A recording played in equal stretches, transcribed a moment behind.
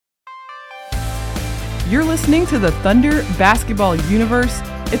You're listening to the Thunder Basketball Universe.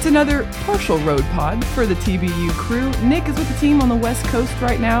 It's another partial road pod for the TBU crew. Nick is with the team on the West Coast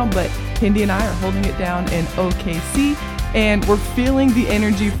right now, but Hindi and I are holding it down in OKC, and we're feeling the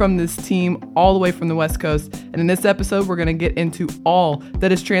energy from this team all the way from the West Coast. And in this episode, we're going to get into all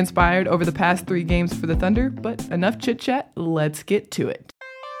that has transpired over the past 3 games for the Thunder, but enough chit-chat, let's get to it.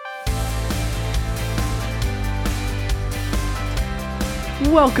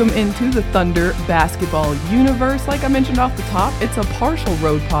 Welcome into the Thunder Basketball Universe. Like I mentioned off the top, it's a partial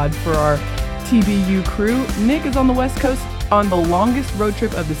road pod for our TBU crew. Nick is on the West Coast on the longest road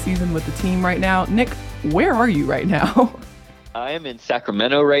trip of the season with the team right now. Nick, where are you right now? I am in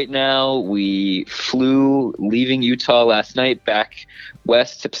Sacramento right now. We flew leaving Utah last night back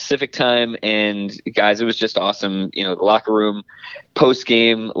west to Pacific time. And guys, it was just awesome. You know, the locker room post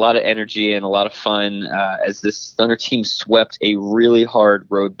game, a lot of energy and a lot of fun as this Thunder team swept a really hard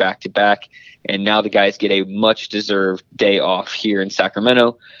road back to back. And now the guys get a much deserved day off here in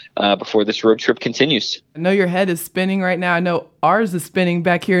Sacramento before this road trip continues. I know your head is spinning right now. I know ours is spinning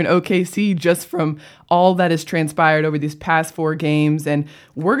back here in OKC just from all that has transpired over these past 4 games. And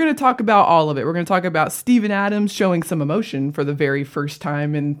we're going to talk about all of it. We're going to talk about Steven Adams showing some emotion for the very first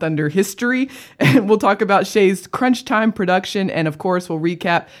time in Thunder history. And we'll talk about Shai's crunch time production. And of course, we'll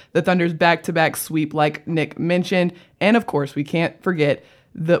recap the Thunder's back-to-back sweep like Nick mentioned. And of course, we can't forget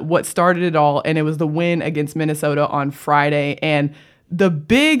what started it all, and it was the win against Minnesota on Friday. And the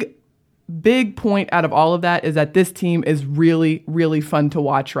big point out of all of that is that this team is really, really fun to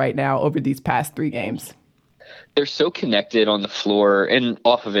watch right now over these past 3 games. They're so connected on the floor and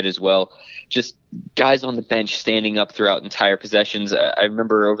off of it as well. Just guys on the bench standing up throughout entire possessions. I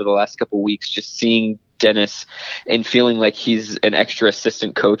remember over the last couple of weeks just seeing Dennis and feeling like he's an extra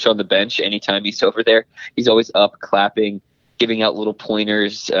assistant coach on the bench anytime he's over there. He's always up clapping, giving out little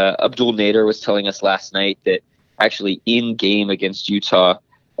pointers. Abdul Nader was telling us last night that actually in game against Utah,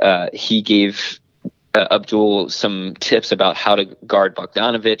 he gave Abdul some tips about how to guard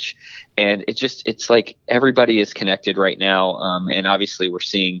Bogdanovic. And it's like everybody is connected right now. And obviously we're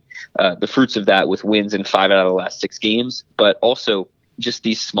seeing the fruits of that with wins in 5 out of the last 6 games, but also just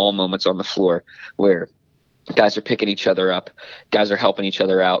these small moments on the floor where guys are picking each other up, guys are helping each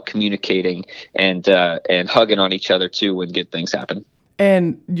other out, communicating, and hugging on each other too when good things happen.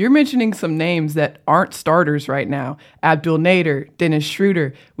 And you're mentioning some names that aren't starters right now. Abdul Nader, Dennis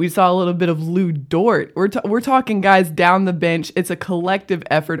Schroeder. We saw a little bit of Lou Dort. We're talking guys down the bench. It's a collective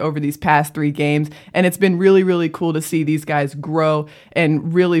effort over these past 3 games, and it's been really, really cool to see these guys grow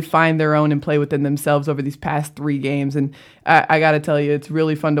and really find their own and play within themselves over these past 3 games. And I got to tell you, it's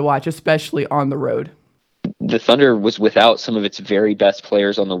really fun to watch, especially on the road. The Thunder was without some of its very best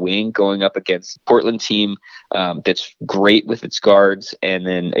players on the wing going up against a Portland team that's great with its guards, and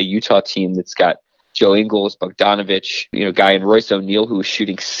then a Utah team that's got Joe Ingles, Bogdanovic, guy in Royce O'Neal who was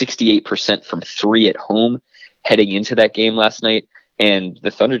shooting 68% from 3 at home heading into that game last night. And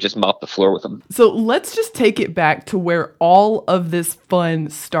the Thunder just mopped the floor with them. So let's just take it back to where all of this fun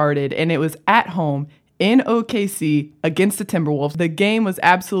started, and it was at home in OKC against the Timberwolves. The game was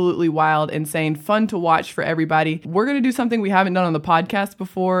absolutely wild, insane, fun to watch for everybody. We're going to do something we haven't done on the podcast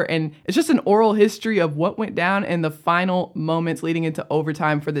before, and it's just an oral history of what went down in the final moments leading into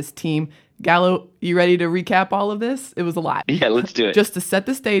overtime for this team. Gallo, you ready to recap all of this? It was a lot. Yeah, let's do it. Just to set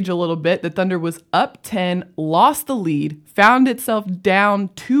the stage a little bit, the Thunder was up 10, lost the lead, found itself down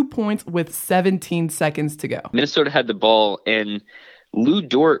 2 points with 17 seconds to go. Minnesota had the ball, and Lou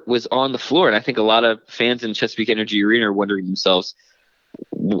Dort was on the floor, and I think a lot of fans in Chesapeake Energy Arena are wondering themselves,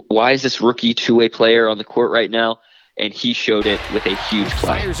 why is this rookie 2-way player on the court right now? And he showed it with a huge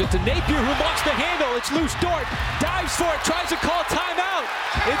play. Fires it to Napier, who wants the handle. It's loose. Dort dives for it, tries to call timeout.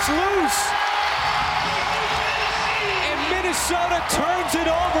 It's loose. And Minnesota turns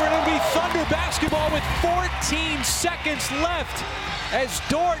it over, and it'll be Thunder basketball with 14 seconds left as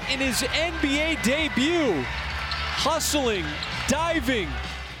Dort in his NBA debut, hustling, diving.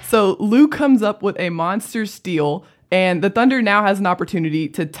 So Lou comes up with a monster steal, and the Thunder now has an opportunity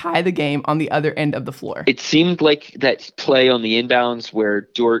to tie the game on the other end of the floor. It seemed like that play on the inbounds where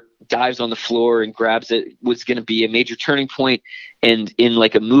Dort dives on the floor and grabs it was going to be a major turning point. And in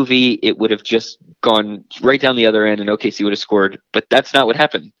like a movie, it would have just gone right down the other end and OKC would have scored. But that's not what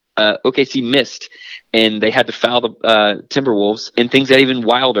happened. OKC missed, and they had to foul the Timberwolves, and things got even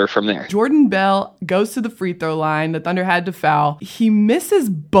wilder from there. Jordan Bell goes to the free throw line. The Thunder had to foul. He misses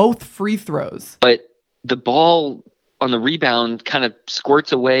both free throws. But the ball on the rebound kind of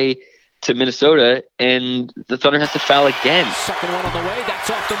squirts away to Minnesota, and the Thunder has to foul again. Second one on the way.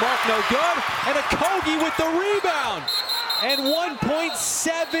 That's off the mark. No good. And Okogie with the rebound. and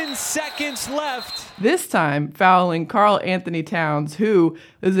 1.7 seconds left. This time fouling Karl Anthony Towns, who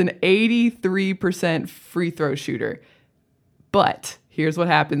is an 83% free throw shooter. But here's what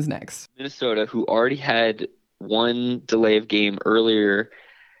happens next. Minnesota, who already had one delay of game earlier,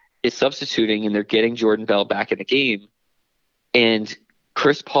 is substituting, and they're getting Jordan Bell back in the game. And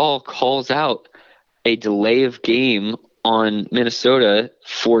Chris Paul calls out a delay of game on Minnesota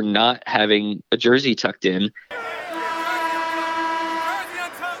for not having a jersey tucked in.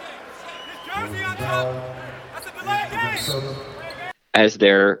 As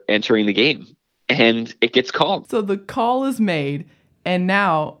they're entering the game, and it gets called. So the call is made, and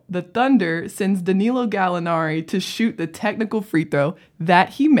now the Thunder sends Danilo Gallinari to shoot the technical free throw that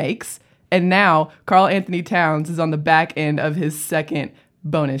he makes, and now Karl Anthony Towns is on the back end of his second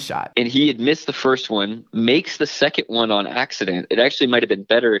bonus shot. And he had missed the first one, makes the second one on accident. It actually might have been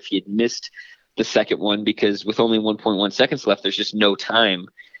better if he had missed the second one, because with only 1.1 seconds left, there's just no time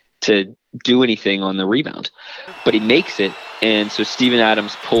to do anything on the rebound. But he makes it, and so Steven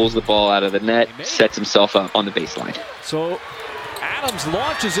Adams pulls the ball out of the net, sets himself up on the baseline. So Adams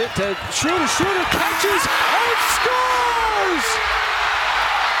launches it to Schroeder catches and scores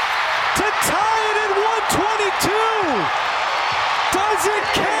to tie it at 122. Does it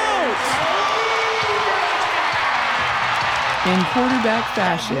count? In quarterback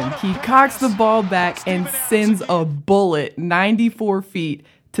fashion, he cocks the ball back and sends a bullet 94 feet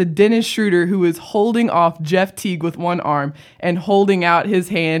to Dennis Schroeder, who is holding off Jeff Teague with one arm and holding out his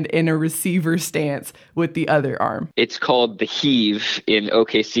hand in a receiver stance with the other arm. It's called the heave in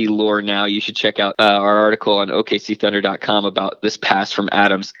OKC lore now. You should check out our article on OKCthunder.com about this pass from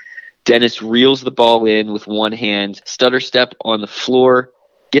Adams. Dennis reels the ball in with one hand, stutter step on the floor,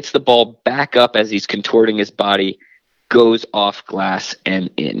 gets the ball back up as he's contorting his body, goes off glass and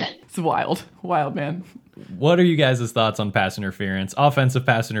in. It's wild. Wild, man. What are you guys' thoughts on pass interference? Offensive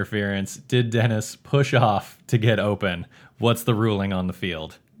pass interference. Did Dennis push off to get open? What's the ruling on the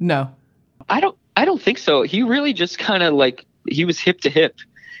field? No. I don't think so. He really just kind of he was hip to hip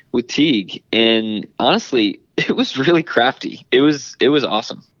with Teague, and honestly, it was really crafty. It was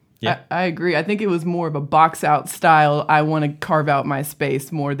awesome. Yeah. I agree. I think it was more of a box out style. I want to carve out my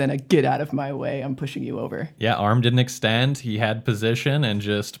space more than a get out of my way. I'm pushing you over. Yeah, arm didn't extend. He had position and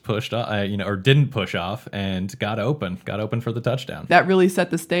just pushed off, or didn't push off and got open for the touchdown. That really set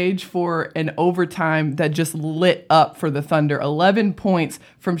the stage for an overtime that just lit up for the Thunder. 11 points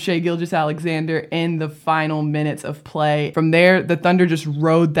from Shai Gilgeous-Alexander in the final minutes of play. From there, the Thunder just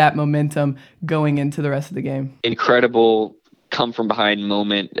rode that momentum going into the rest of the game. Incredible come from behind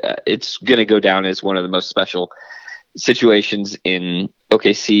moment. It's going to go down as one of the most special situations in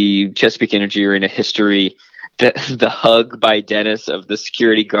OKC Chesapeake Energy Arena history. The hug by Dennis of the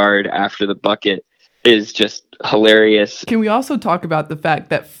security guard after the bucket is just hilarious. Can we also talk about the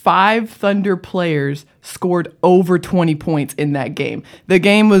fact that 5 Thunder players scored over 20 points in that game? The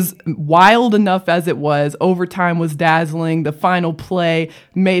game was wild enough as it was. Overtime was dazzling. The final play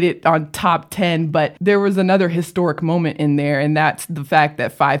made it on top 10, but there was another historic moment in there, and that's the fact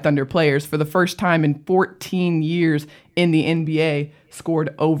that 5 Thunder players, for the first time in 14 years in the NBA,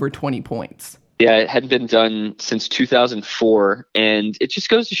 scored over 20 points. Yeah, it hadn't been done since 2004, and it just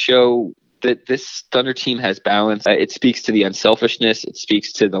goes to show that this Thunder team has balance. It speaks to the unselfishness. It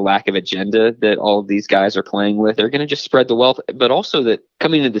speaks to the lack of agenda that all of these guys are playing with. They're going to just spread the wealth, but also that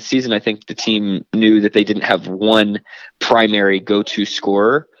coming into the season, I think the team knew that they didn't have one primary go-to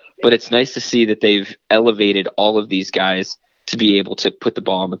scorer, but it's nice to see that they've elevated all of these guys to be able to put the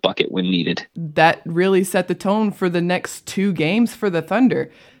ball in the bucket when needed. That really set the tone for the next 2 games for the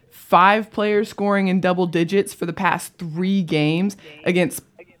Thunder. 5 players scoring in double digits for the past 3 games against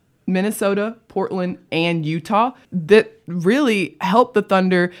Minnesota, Portland, and Utah. That really helped the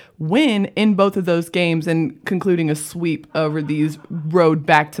Thunder win in both of those games and concluding a sweep over these road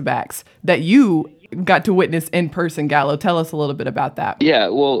back-to-backs that you got to witness in person. Gallo, tell us a little bit about that. Yeah,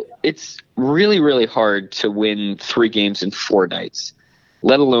 well, it's really, really hard to win 3 games in 4 nights,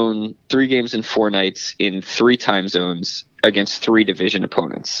 let alone 3 games in 4 nights in 3 time zones against 3 division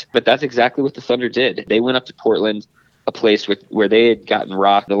opponents. But that's exactly what the Thunder did. They went up to Portland, a place where they had gotten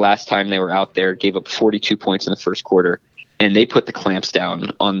rocked the last time they were out there, gave up 42 points in the first quarter, and they put the clamps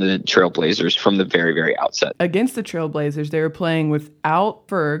down on the Trailblazers from the very, very outset. Against the Trailblazers, they were playing without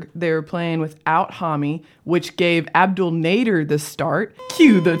Ferg. They were playing without Hami, which gave Abdul Nader the start.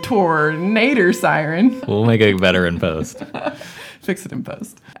 Cue the tornado siren. We'll make it better in post. Fix it in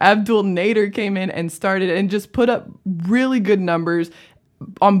post. Abdul Nader came in and started and just put up really good numbers.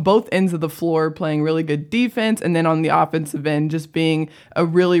 on both ends of the floor playing really good defense, and then on the offensive end just being a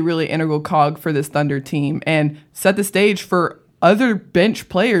really, really integral cog for this Thunder team and set the stage for other bench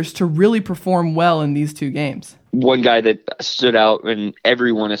players to really perform well in these two games. One guy that stood out and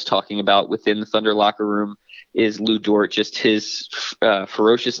everyone is talking about within the Thunder locker room is Lu Dort, just his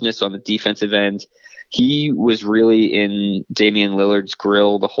ferociousness on the defensive end. He was really in Damian Lillard's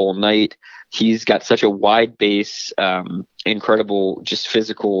grill the whole night. He's got such a wide base, incredible, just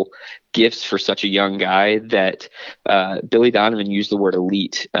physical gifts for such a young guy that Billy Donovan used the word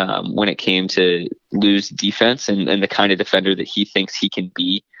elite when it came to Lu's defense and the kind of defender that he thinks he can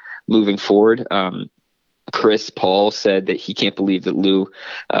be moving forward. Chris Paul said that he can't believe that Lu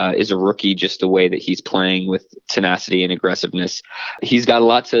is a rookie, just the way that he's playing with tenacity and aggressiveness. He's got a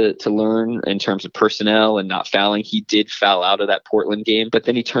lot to learn in terms of personnel and not fouling. He did foul out of that Portland game, but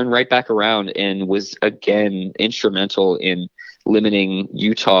then he turned right back around and was again instrumental in limiting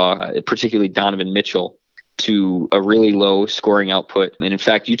Utah, particularly Donovan Mitchell, to a really low scoring output. And in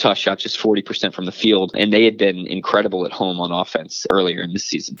fact, Utah shot just 40% from the field, and they had been incredible at home on offense earlier in this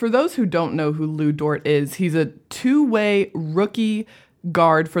season. For those who don't know who Lu Dort is, he's a two-way rookie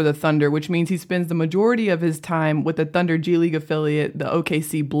guard for the Thunder, which means he spends the majority of his time with the Thunder G League affiliate, the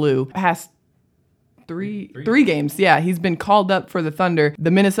OKC Blue. Past three games. Yeah, he's been called up for the Thunder.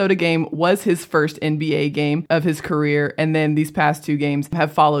 The Minnesota game was his first NBA game of his career, and then these past two games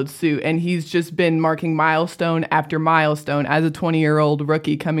have followed suit. And he's just been marking milestone after milestone as a 20-year-old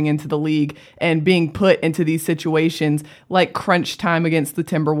rookie coming into the league and being put into these situations like crunch time against the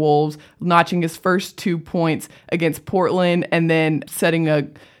Timberwolves, notching his first 2 points against Portland, and then setting a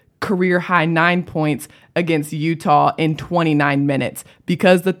career-high 9 points against Utah in 29 minutes.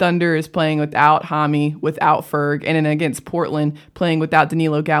 Because the Thunder is playing without Hami, without Ferg, and then against Portland playing without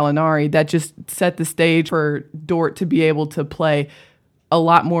Danilo Gallinari, that just set the stage for Dort to be able to play a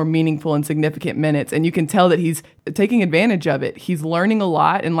lot more meaningful and significant minutes. And you can tell that he's taking advantage of it. He's learning a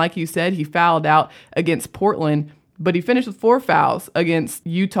lot, and like you said, he fouled out against Portland, but he finished with 4 fouls against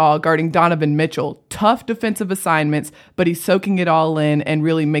Utah guarding Donovan Mitchell. Tough defensive assignments, but he's soaking it all in and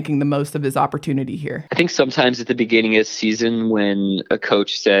really making the most of his opportunity here. I think sometimes at the beginning of the season when a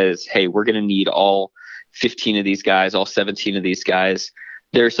coach says, hey, we're going to need all 15 of these guys, all 17 of these guys,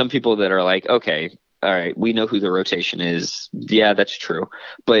 there are some people that are like, okay, all right, we know who the rotation is. Yeah, that's true.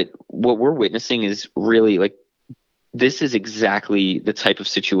 But what we're witnessing is really like, this is exactly the type of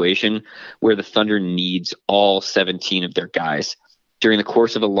situation where the Thunder needs all 17 of their guys during the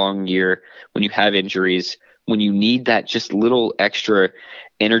course of a long year, when you have injuries, when you need that just little extra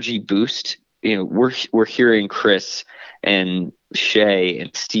energy boost. You know, we're hearing Chris and Shea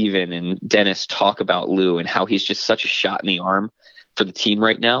and Steven and Dennis talk about Lu and how he's just such a shot in the arm for the team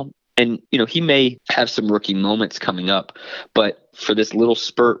right now. And, you know, he may have some rookie moments coming up, but for this little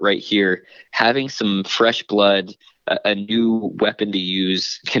spurt right here, having some fresh blood, a new weapon to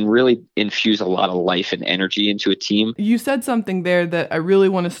use, can really infuse a lot of life and energy into a team. You said something there that I really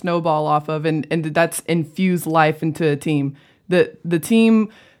want to snowball off of, and that's infuse life into a team. The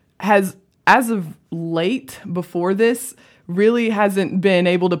team has, as of late before this, really hasn't been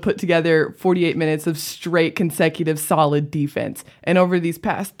able to put together 48 minutes of straight consecutive solid defense. And over these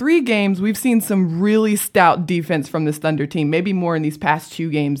past 3 games, we've seen some really stout defense from this Thunder team, maybe more in these past 2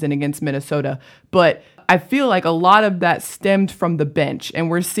 games than against Minnesota. But I feel like a lot of that stemmed from the bench, and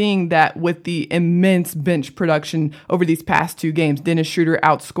we're seeing that with the immense bench production over these past 2 games. Dennis Schroeder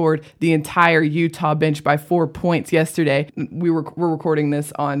outscored the entire Utah bench by 4 points yesterday. We're recording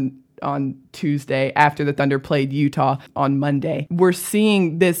this on Tuesday after the Thunder played Utah on Monday. We're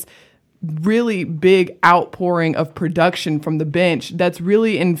seeing this really big outpouring of production from the bench that's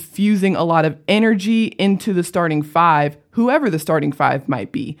really infusing a lot of energy into the starting 5, whoever the starting 5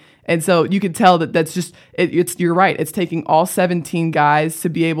 might be. And so you can tell that that's just, you're right. It's taking all 17 guys to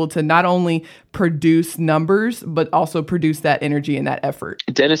be able to not only produce numbers, but also produce that energy and that effort.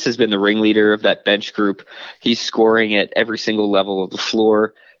 Dennis has been the ringleader of that bench group. He's scoring at every single level of the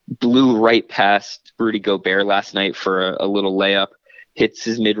floor. Blew right past Rudy Gobert last night for a little layup. Hits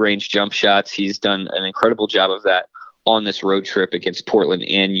his mid-range jump shots. He's done an incredible job of that on this road trip against Portland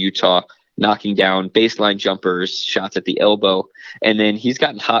and Utah, knocking down baseline jumpers, shots at the elbow. And then he's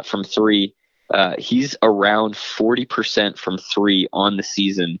gotten hot from 3. He's around 40% from 3 on the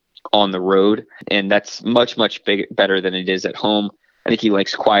season on the road. And that's much, much better than it is at home. I think he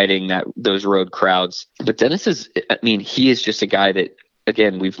likes quieting those road crowds. But Dennis he is just a guy that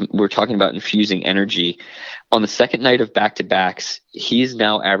again, we're talking about infusing energy. On the second night of back-to-backs, he's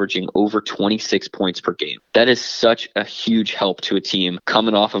now averaging over 26 points per game. That is such a huge help to a team.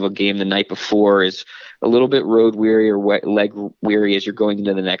 Coming off of a game the night before is a little bit road weary or leg weary as you're going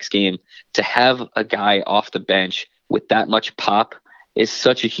into the next game. To have a guy off the bench with that much pop is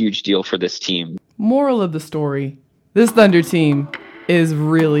such a huge deal for this team. Moral of the story, this Thunder team is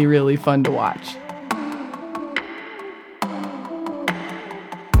really, really fun to watch.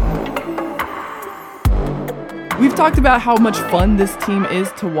 We've talked about how much fun this team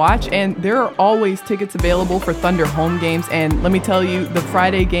is to watch, and there are always tickets available for Thunder home games. And let me tell you, the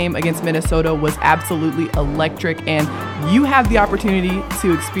Friday game against Minnesota was absolutely electric, and you have the opportunity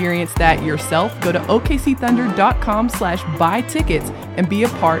to experience that yourself. Go to okcthunder.com/buy tickets and be a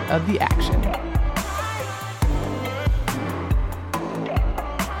part of the action.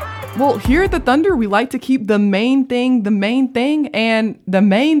 Well, here at the Thunder, we like to keep the main thing, and the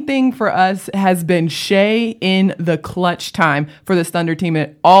main thing for us has been Shai in the clutch time for this Thunder team. And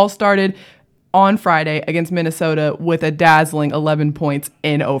it all started on Friday against Minnesota with a dazzling 11 points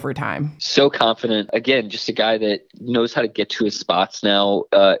in overtime. So confident. Again, just a guy that knows how to get to his spots now.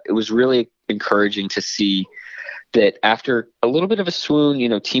 It was really encouraging to see that after a little bit of a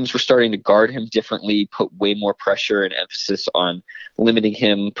swoon, teams were starting to guard him differently, put way more pressure and emphasis on limiting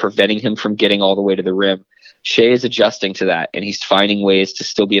him, preventing him from getting all the way to the rim. Shai is adjusting to that, and he's finding ways to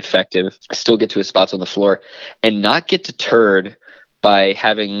still be effective, still get to his spots on the floor, and not get deterred by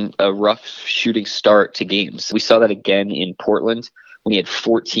having a rough shooting start to games. We saw that again in Portland when he had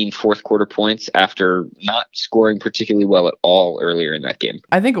 14 fourth quarter points after not scoring particularly well at all earlier in that game.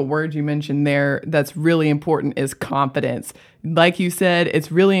 I think a word you mentioned there that's really important is confidence. Like you said,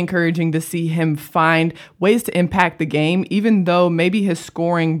 it's really encouraging to see him find ways to impact the game, even though maybe his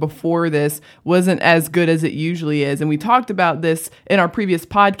scoring before this wasn't as good as it usually is. And we talked about this in our previous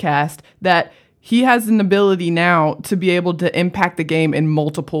podcast, that he has an ability now to be able to impact the game in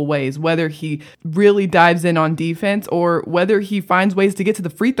multiple ways, whether he really dives in on defense or whether he finds ways to get to the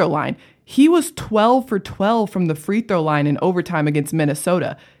free throw line. He was 12 for 12 from the free throw line in overtime against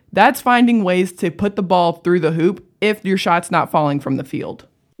Minnesota. That's finding ways to put the ball through the hoop if your shot's not falling from the field.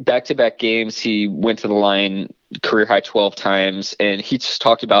 Back-to-back games, he went to the line career high 12 times, and he just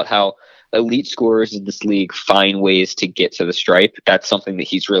talked about how elite scorers in this league find ways to get to the stripe. That's something that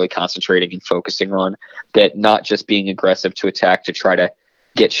he's really concentrating and focusing on, that not just being aggressive to attack to try to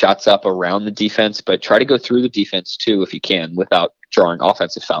get shots up around the defense, but try to go through the defense too if you can without drawing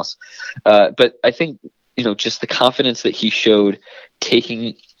offensive fouls. But I think, just the confidence that he showed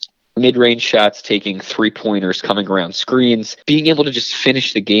taking mid-range shots, taking three-pointers, coming around screens, being able to just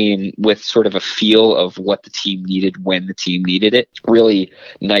finish the game with sort of a feel of what the team needed when the team needed it. Really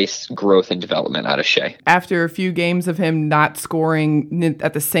nice growth and development out of Shai. After a few games of him not scoring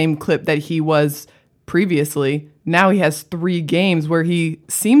at the same clip that he was previously, now he has 3 games where he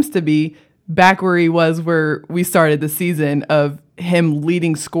seems to be back where he was where we started the season, of him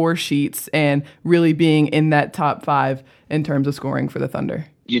leading score sheets and really being in that top 5 in terms of scoring for the Thunder.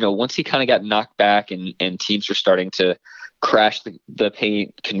 Once he kind of got knocked back and teams were starting to crash the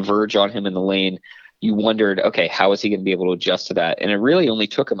paint, converge on him in the lane, you wondered, okay, how is he going to be able to adjust to that? And it really only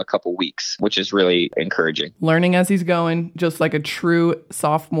took him a couple weeks, which is really encouraging. Learning as he's going, just like a true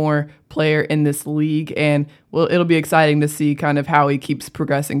sophomore player in this league. And it'll be exciting to see kind of how he keeps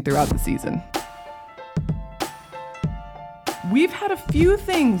progressing throughout the season. We've had a few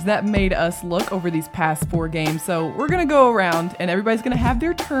things that made us look over these past 4 games, so we're going to go around and everybody's going to have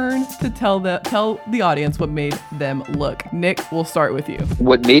their turn to tell the audience what made them look. Nick, we'll start with you.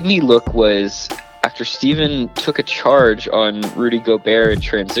 What made me look was after Steven took a charge on Rudy Gobert in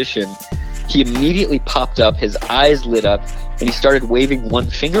transition, he immediately popped up, his eyes lit up, and he started waving one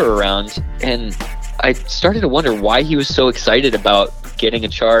finger around, and I started to wonder why he was so excited about getting a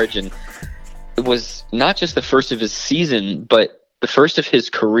charge. And it was not just the first of his season, but the first of his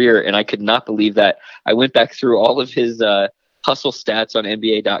career, and I could not believe that. I went back through all of his hustle stats on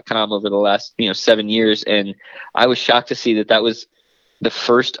NBA.com over the last 7 years, and I was shocked to see that was the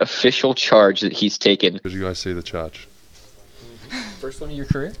first official charge that he's taken. Did you guys see the charge? First one of your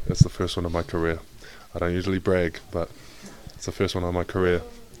career? That's the first one of my career. I don't usually brag, but it's the first one of my career.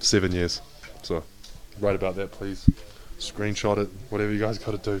 7 years. So write about that, please. Screenshot it, whatever you guys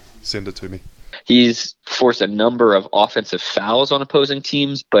got to do, send it to me. He's forced a number of offensive fouls on opposing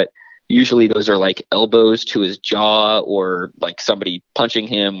teams, but usually those are like elbows to his jaw or like somebody punching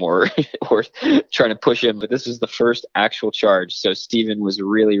him or trying to push him. But this was the first actual charge. So Steven was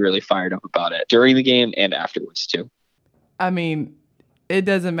really, really fired up about it during the game and afterwards too. I mean, It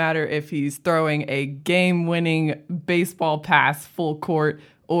doesn't matter if he's throwing a game-winning baseball pass full court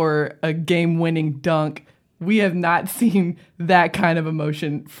or a game-winning dunk. We have not seen that kind of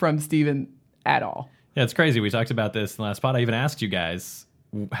emotion from Steven at all. Yeah, it's crazy. We talked about this in the last pod. I even asked you guys,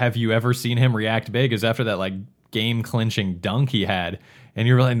 have you ever seen him react big? Is after that like game-clinching dunk he had, and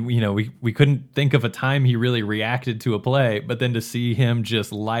you're like, we couldn't think of a time he really reacted to a play, but then to see him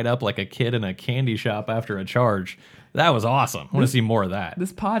just light up like a kid in a candy shop after a charge, that was awesome. I want to see more of that.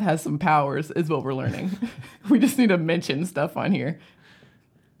 This pod has some powers, is what we're learning. We just need to mention stuff on here.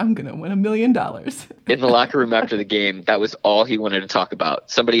 I'm going to win $1 million. In the locker room after the game, that was all he wanted to talk about.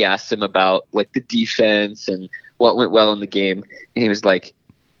 Somebody asked him about like the defense and what went well in the game. And he was like,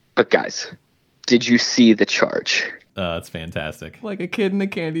 but guys, did you see the charge? It's fantastic. Like a kid in a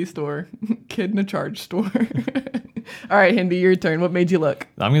candy store, kid in a charge store. All right, Hindi, your turn. What made you look?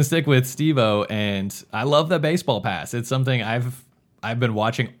 I'm going to stick with Steve-O, and I love that baseball pass. It's something I've been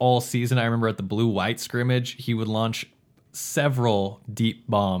watching all season. I remember at the blue-white scrimmage, he would launch several deep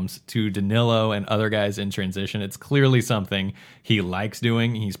bombs to Danilo and other guys in transition. It's clearly something he likes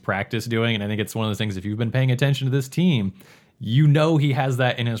doing, he's practiced doing, and I think it's one of those things, if you've been paying attention to this team, you know he has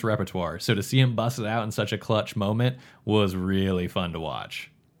that in his repertoire. So to see him bust it out in such a clutch moment was really fun to watch.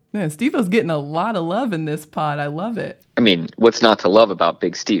 Man, Steve-O's getting a lot of love in this pod. I love it. I mean, what's not to love about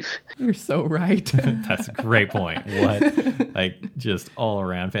Big Steve? You're so right. That's a great point. What, like, just all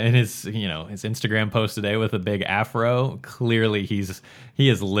around. And his Instagram post today with a big afro, clearly he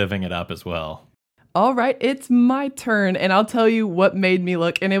is living it up as well. All right, it's my turn, and I'll tell you what made me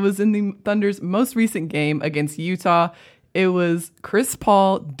look. And it was in the Thunder's most recent game against Utah. It was Chris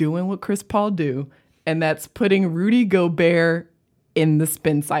Paul doing what Chris Paul do, and that's putting Rudy Gobert in the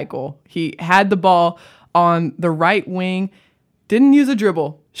spin cycle. He had the ball on the right wing, didn't use a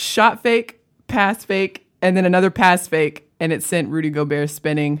dribble, shot fake, pass fake, and then another pass fake, and it sent Rudy Gobert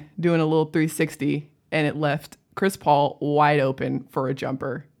spinning, doing a little 360, and it left Chris Paul wide open for a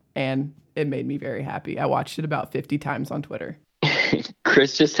jumper, and it made me very happy. I watched it about 50 times on Twitter.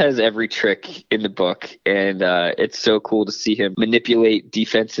 Chris just has every trick in the book, and it's so cool to see him manipulate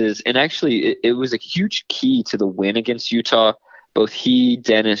defenses. And actually, it was a huge key to the win against Utah. Both he,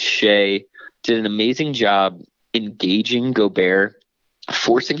 Dennis, Shea did an amazing job engaging Gobert,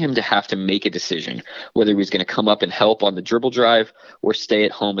 forcing him to have to make a decision, whether he was going to come up and help on the dribble drive or stay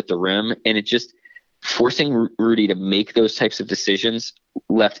at home at the rim. And it just forcing Rudy to make those types of decisions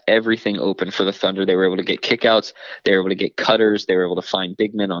left everything open for the Thunder. They were able to get kickouts. They were able to get cutters. They were able to find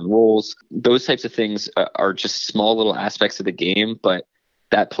big men on rolls. Those types of things are just small little aspects of the game, but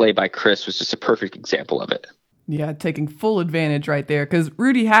that play by Chris was just a perfect example of it. Yeah, taking full advantage right there, because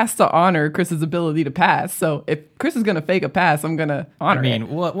Rudy has to honor Chris's ability to pass. So if Chris is going to fake a pass, I'm going to honor it.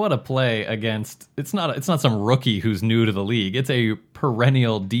 What a play against, it's not some rookie who's new to the league. It's a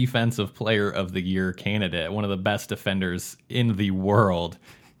perennial defensive player of the year candidate, one of the best defenders in the world.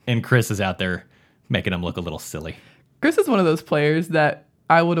 And Chris is out there making him look a little silly. Chris is one of those players that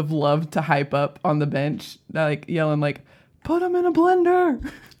I would have loved to hype up on the bench, like yelling like, put him in a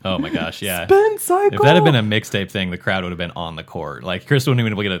blender. Oh my gosh, yeah. Spin cycle. If that had been a mixtape thing, the crowd would have been on the court. Like, Chris wouldn't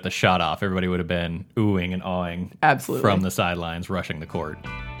even be able to get the shot off. Everybody would have been oohing and awing. Absolutely. From the sidelines, rushing the court.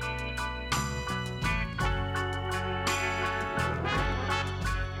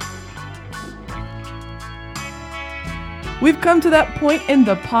 We've come to that point in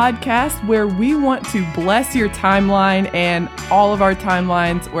the podcast where we want to bless your timeline, and all of our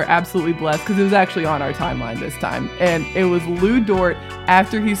timelines were absolutely blessed because it was actually on our timeline this time. And it was Lu Dort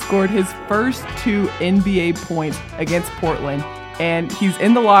after he scored his first 2 NBA points against Portland. And he's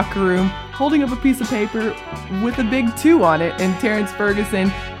in the locker room holding up a piece of paper with a big 2 on it. And Terrence Ferguson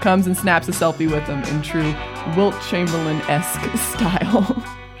comes and snaps a selfie with him in true Wilt Chamberlain-esque style.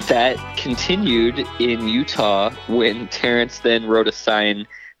 That continued in Utah when Terrence then wrote a sign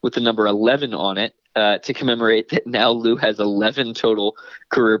with the number 11 on it to commemorate that now Lou has 11 total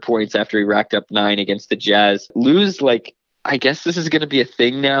career points after he racked up 9 against the Jazz. Lou's like, I guess this is going to be a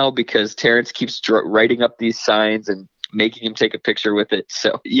thing now because Terrence keeps writing up these signs and making him take a picture with it.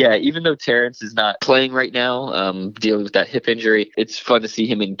 So yeah, even though Terrence is not playing right now, dealing with that hip injury, it's fun to see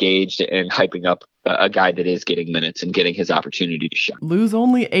him engaged and hyping up a guy that is getting minutes and getting his opportunity to shine. Lou's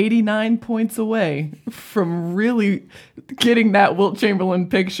only 89 points away from really getting that Wilt Chamberlain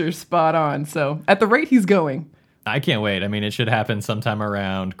picture spot on. So at the rate he's going, I can't wait. I mean, it should happen sometime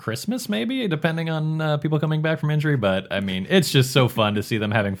around Christmas, maybe, depending on people coming back from injury. But, I mean, it's just so fun to see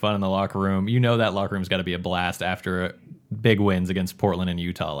them having fun in the locker room. You know that locker room's got to be a blast after big wins against Portland and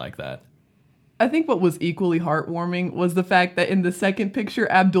Utah like that. I think what was equally heartwarming was the fact that in the second picture,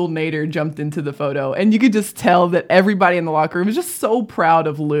 Abdul Nader jumped into the photo. And you could just tell that everybody in the locker room was just so proud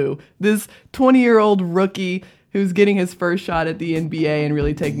of Lou, this 20-year-old rookie who's getting his first shot at the NBA and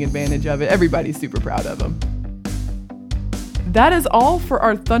really taking advantage of it. Everybody's super proud of him. That is all for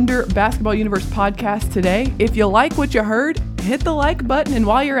our Thunder Basketball Universe podcast today. If you like what you heard, hit the like button. And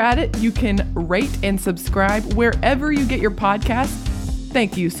while you're at it, you can rate and subscribe wherever you get your podcasts.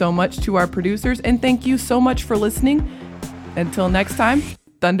 Thank you so much to our producers, and thank you so much for listening. Until next time,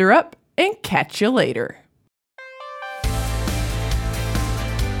 Thunder up and catch you later.